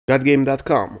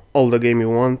Gotgame.com. All the game you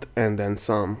want and then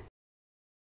some.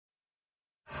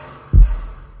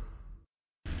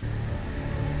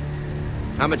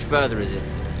 How much further is it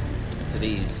to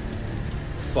these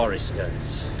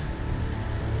foresters?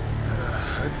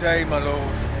 A day, my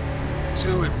lord.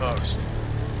 2 at most.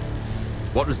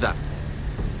 What was that?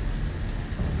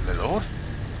 My lord?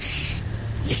 Shh!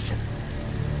 Listen.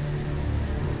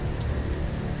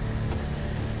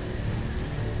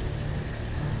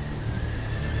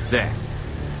 There.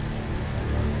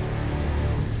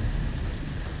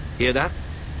 Hear that?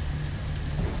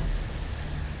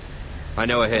 I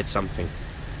know I heard something.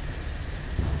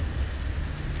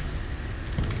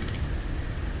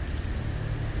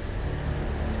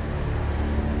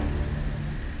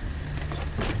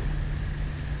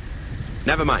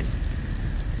 Never mind.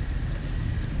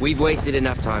 We've wasted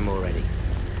enough time already.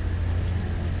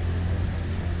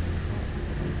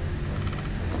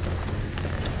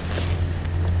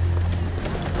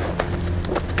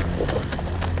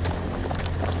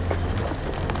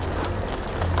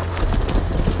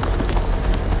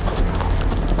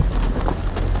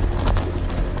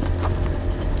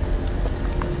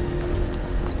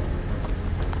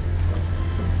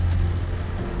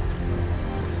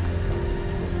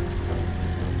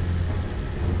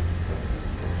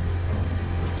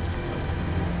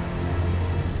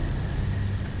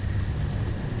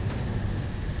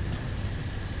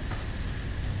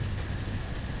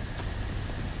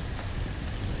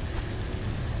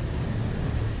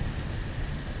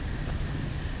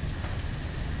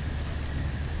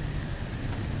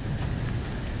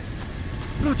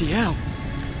 Bloody hell!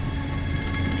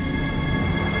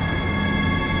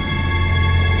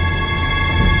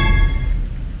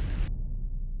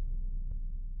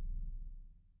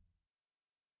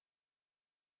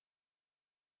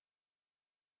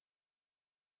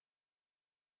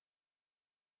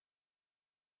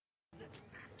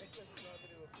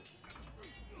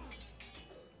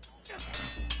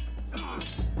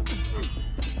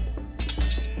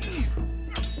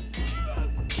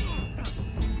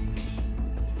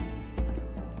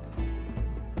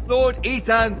 Lord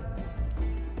Ethan,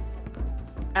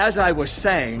 as I was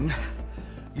saying,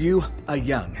 you are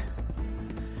young.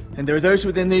 And there are those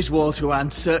within these walls who are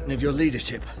uncertain of your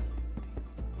leadership.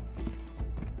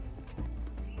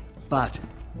 But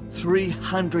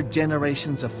 300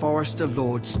 generations of Forester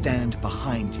Lords stand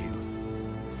behind you.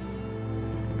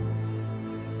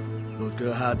 Lord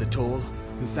Gerhard the Tall,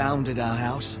 who founded our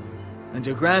house, and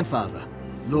your grandfather,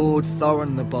 Lord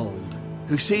Thorin the Bold,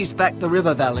 who seized back the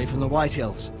river valley from the White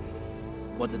Hills.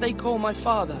 What did they call my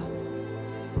father?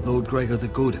 Lord Gregor the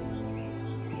Good.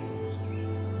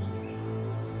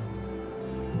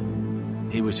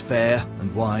 He was fair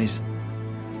and wise,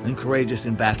 and courageous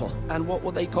in battle. And what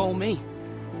will they call me?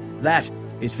 That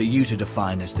is for you to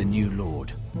define as the new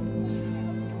lord.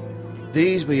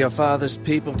 These were your father's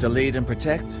people to lead and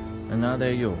protect, and now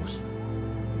they're yours.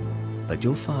 But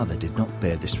your father did not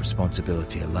bear this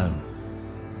responsibility alone.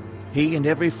 He and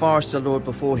every Forester Lord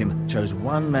before him chose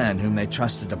one man whom they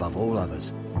trusted above all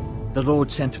others, the Lord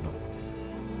Sentinel.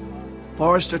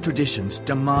 Forester traditions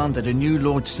demand that a new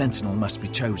Lord Sentinel must be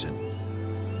chosen.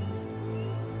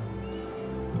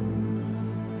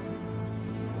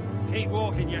 Keep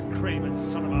walking, you craven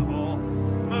son of a whore.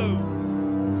 Move!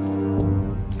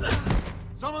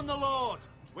 Summon the Lord!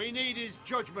 We need his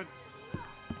judgment.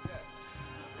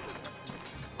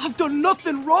 I've done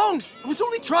nothing wrong! I was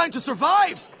only trying to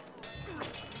survive!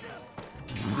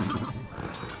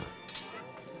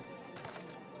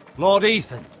 Lord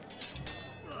Ethan.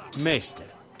 Maester.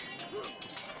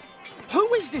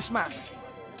 Who is this man?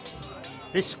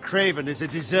 This craven is a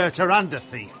deserter and a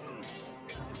thief.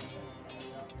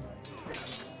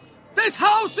 This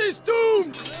house is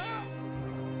doomed!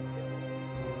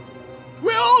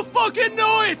 We all fucking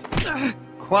know it!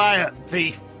 Quiet,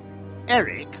 thief.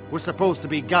 Eric was supposed to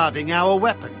be guarding our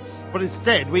weapons, but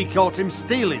instead we caught him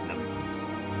stealing them.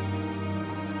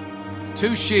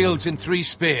 2 shields and 3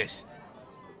 spears.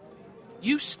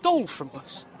 You stole from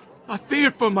us. I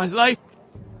feared for my life.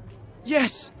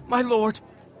 Yes, my lord.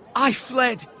 I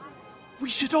fled. We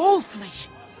should all flee.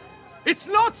 It's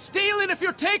not stealing if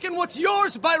you're taking what's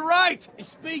yours by right. He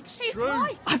speaks true.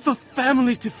 Right. I've a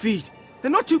family to feed.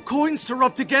 They're not 2 coins to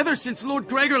rub together since Lord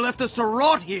Gregor left us to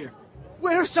rot here.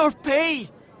 Where's our pay?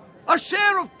 Our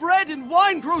share of bread and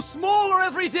wine grows smaller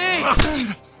every day.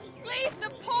 Leave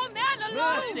the poor man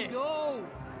alone! Mercy. Go!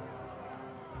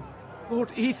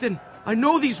 Lord Ethan, I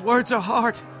know these words are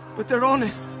hard, but they're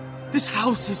honest. This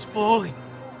house is falling.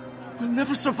 We'll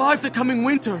never survive the coming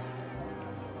winter.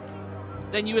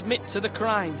 Then you admit to the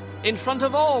crime, in front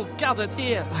of all gathered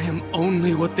here. I am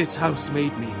only what this house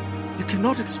made me. You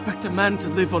cannot expect a man to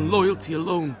live on loyalty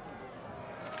alone.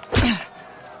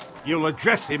 You'll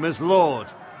address him as Lord.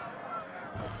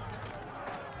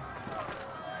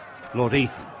 Lord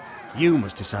Ethan, you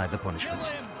must decide the punishment.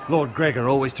 Lord Gregor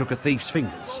always took a thief's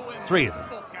fingers. 3 of them.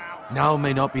 Now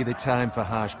may not be the time for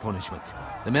harsh punishment.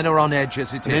 The men are on edge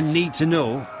as it is. Men need to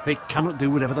know they cannot do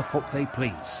whatever the fuck they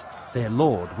please. Their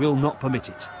lord will not permit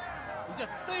it.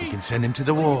 We can send him to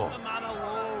the wall. Show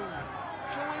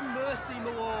him mercy,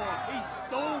 my lord. He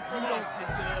stole from us.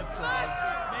 Deserved to.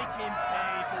 Make him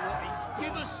pay for what he stole.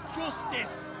 Give us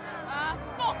justice.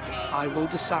 Fuck him. I will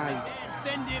decide.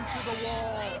 Send him to the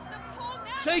wall. Leave the poor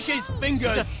man Take his fingers.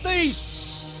 He's a thief.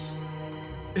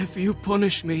 If you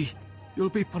punish me, you'll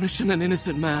be punishing an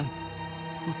innocent man.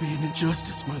 It will be an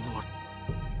injustice, my lord.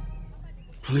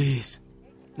 Please,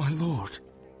 my lord.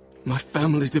 My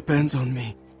family depends on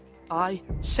me. I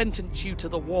sentence you to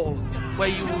the wall, where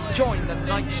you will join the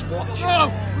Night's Watch.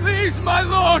 No! Please, my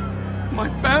lord! My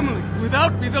family,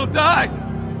 without me, they'll die!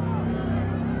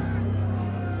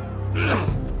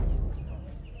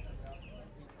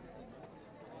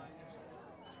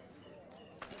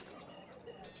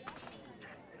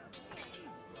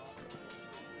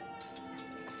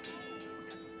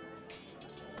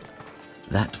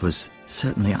 That was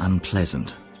certainly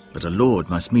unpleasant, but a lord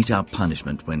must mete out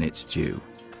punishment when it's due.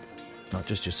 Not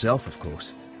just yourself, of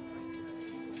course.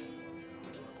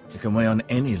 It can weigh on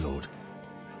any lord.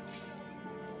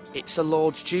 It's a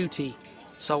lord's duty,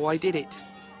 so I did it.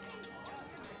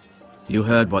 You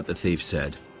heard what the thief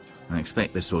said. I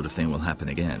expect this sort of thing will happen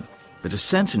again. But a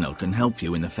sentinel can help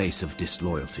you in the face of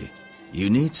disloyalty. You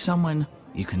need someone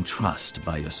you can trust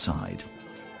by your side.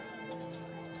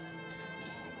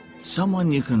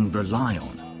 Someone you can rely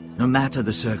on, no matter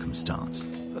the circumstance.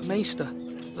 But Maester,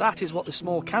 that is what the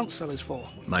small council is for.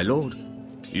 My lord,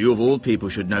 you of all people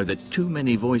should know that too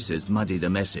many voices muddy the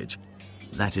message.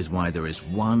 That is why there is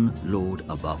one lord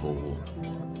above all.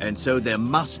 And so there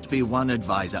must be one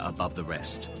advisor above the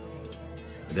rest.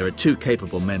 There are 2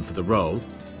 capable men for the role.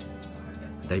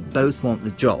 They both want the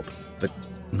job, but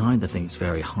neither thinks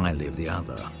very highly of the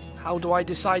other. How do I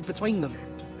decide between them?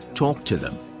 Talk to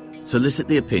them. Solicit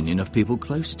the opinion of people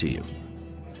close to you.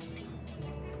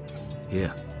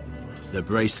 Here, the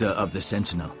bracer of the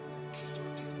Sentinel.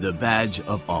 The badge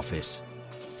of office.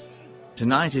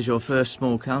 Tonight is your first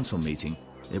small council meeting.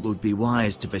 It would be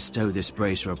wise to bestow this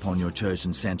bracer upon your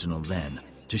chosen Sentinel then,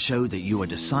 to show that you are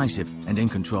decisive and in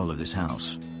control of this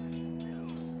house.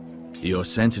 Your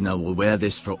Sentinel will wear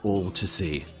this for all to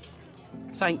see.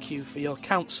 Thank you for your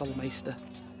counsel, Maester.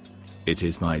 It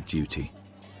is my duty.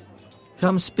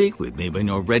 Come speak with me when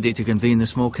you're ready to convene the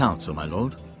small council, my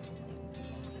lord.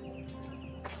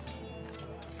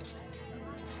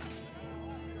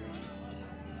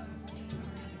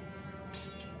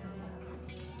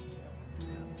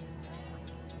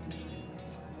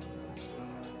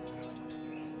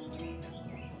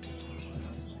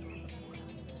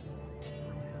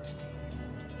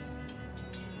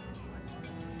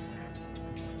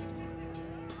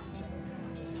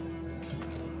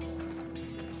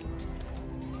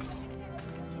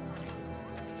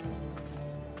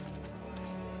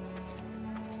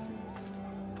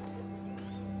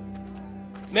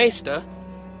 Maester?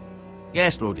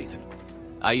 Yes, Lord Ethan.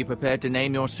 Are you prepared to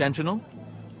name your sentinel?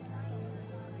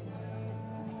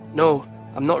 No,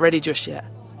 I'm not ready just yet.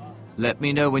 Let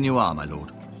me know when you are, my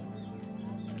lord.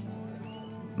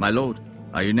 My lord,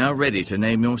 are you now ready to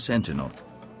name your sentinel?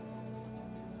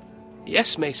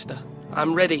 Yes, Maester.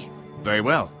 I'm ready. Very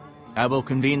well. I will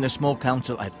convene the small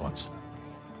council at once.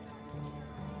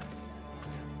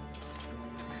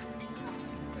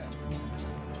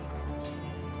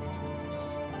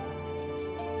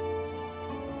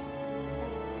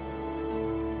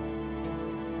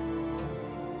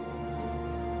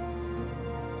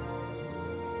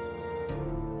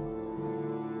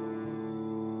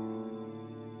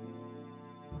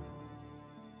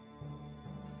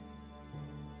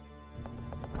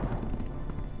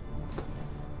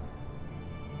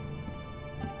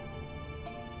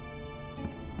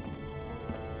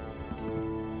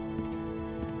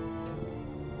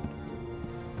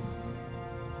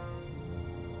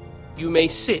 You may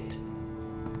sit.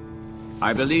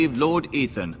 I believe Lord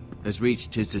Ethan has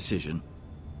reached his decision.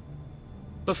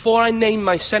 Before I name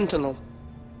my sentinel,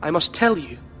 I must tell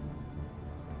you.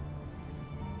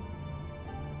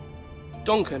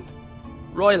 Duncan,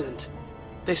 Royland,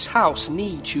 this house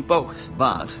needs you both.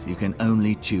 But you can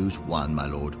only choose one, my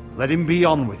lord. Let him be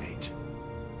on with it.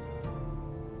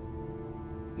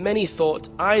 Many thought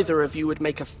either of you would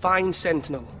make a fine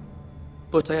sentinel.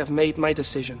 but I have made my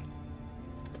decision.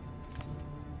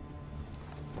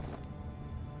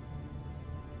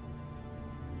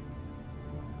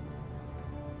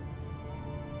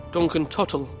 Duncan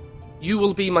Tuttle, you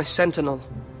will be my sentinel.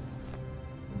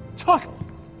 Tuttle!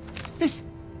 This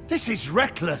is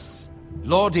reckless!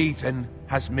 Lord Ethan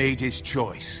has made his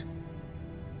choice.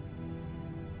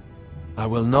 I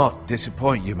will not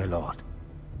disappoint you, my lord.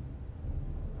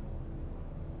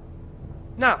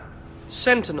 Now,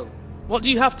 Sentinel, what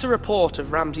do you have to report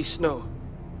of Ramsay Snow?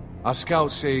 Our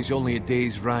scouts say he's only a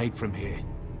day's ride from here,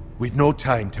 with no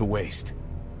time to waste.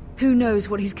 Who knows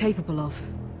what he's capable of?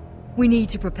 We need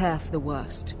to prepare for the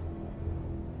worst.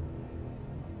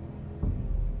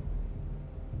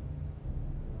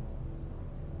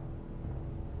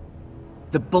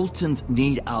 The Boltons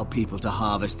need our people to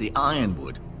harvest the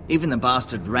ironwood. Even the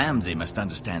bastard Ramsay must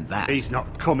understand that. He's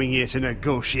not coming here to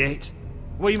negotiate.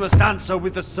 We must answer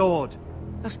with the sword.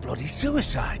 That's bloody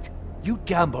suicide. You'd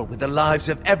gamble with the lives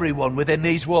of everyone within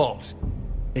these walls.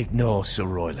 Ignore Sir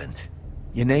Royland.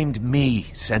 You named me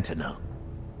Sentinel.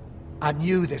 I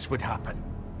knew this would happen.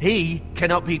 He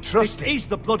cannot be trusted. This is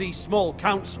the bloody small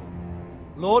council.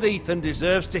 Lord Ethan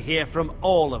deserves to hear from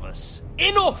all of us.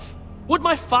 Enough! Would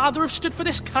my father have stood for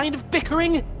this kind of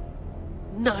bickering?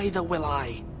 Neither will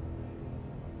I.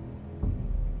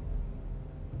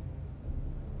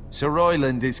 Sir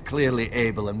Royland is clearly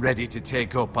able and ready to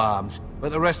take up arms,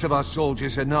 but the rest of our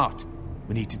soldiers are not.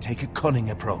 We need to take a cunning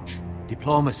approach.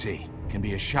 Diplomacy can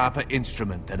be a sharper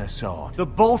instrument than a sword. The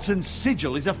Bolton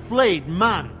sigil is a flayed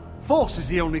man. Force is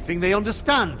the only thing they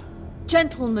understand.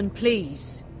 Gentlemen,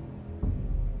 please.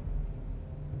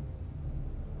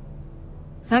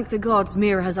 Thank the gods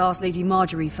Mira has asked Lady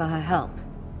Marjorie for her help.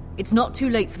 It's not too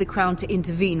late for the Crown to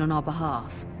intervene on our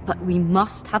behalf, but we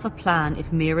must have a plan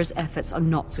if Mira's efforts are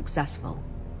not successful.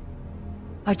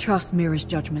 I trust Mira's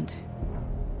judgment.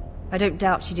 I don't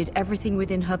doubt she did everything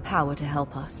within her power to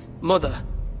help us. Mother,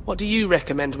 what do you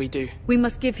recommend we do? We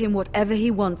must give him whatever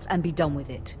he wants and be done with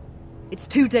it. It's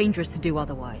too dangerous to do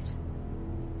otherwise.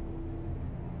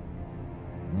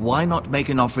 Why not make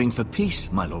an offering for peace,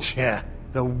 my lord? Yeah,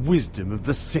 the wisdom of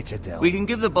the Citadel. We can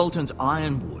give the Boltons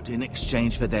ironwood in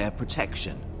exchange for their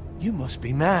protection. You must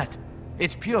be mad.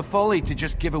 It's pure folly to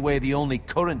just give away the only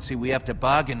currency we have to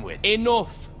bargain with.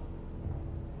 Enough!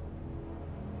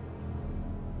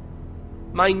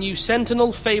 My new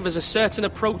Sentinel favors a certain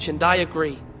approach, and I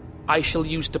agree. I shall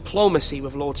use diplomacy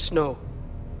with Lord Snow.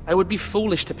 I would be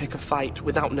foolish to pick a fight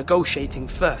without negotiating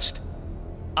first.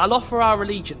 I'll offer our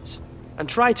allegiance, and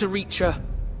try to reach a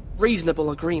reasonable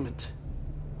agreement.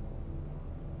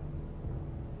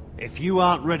 If you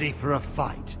aren't ready for a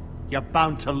fight, you're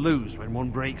bound to lose when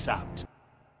one breaks out.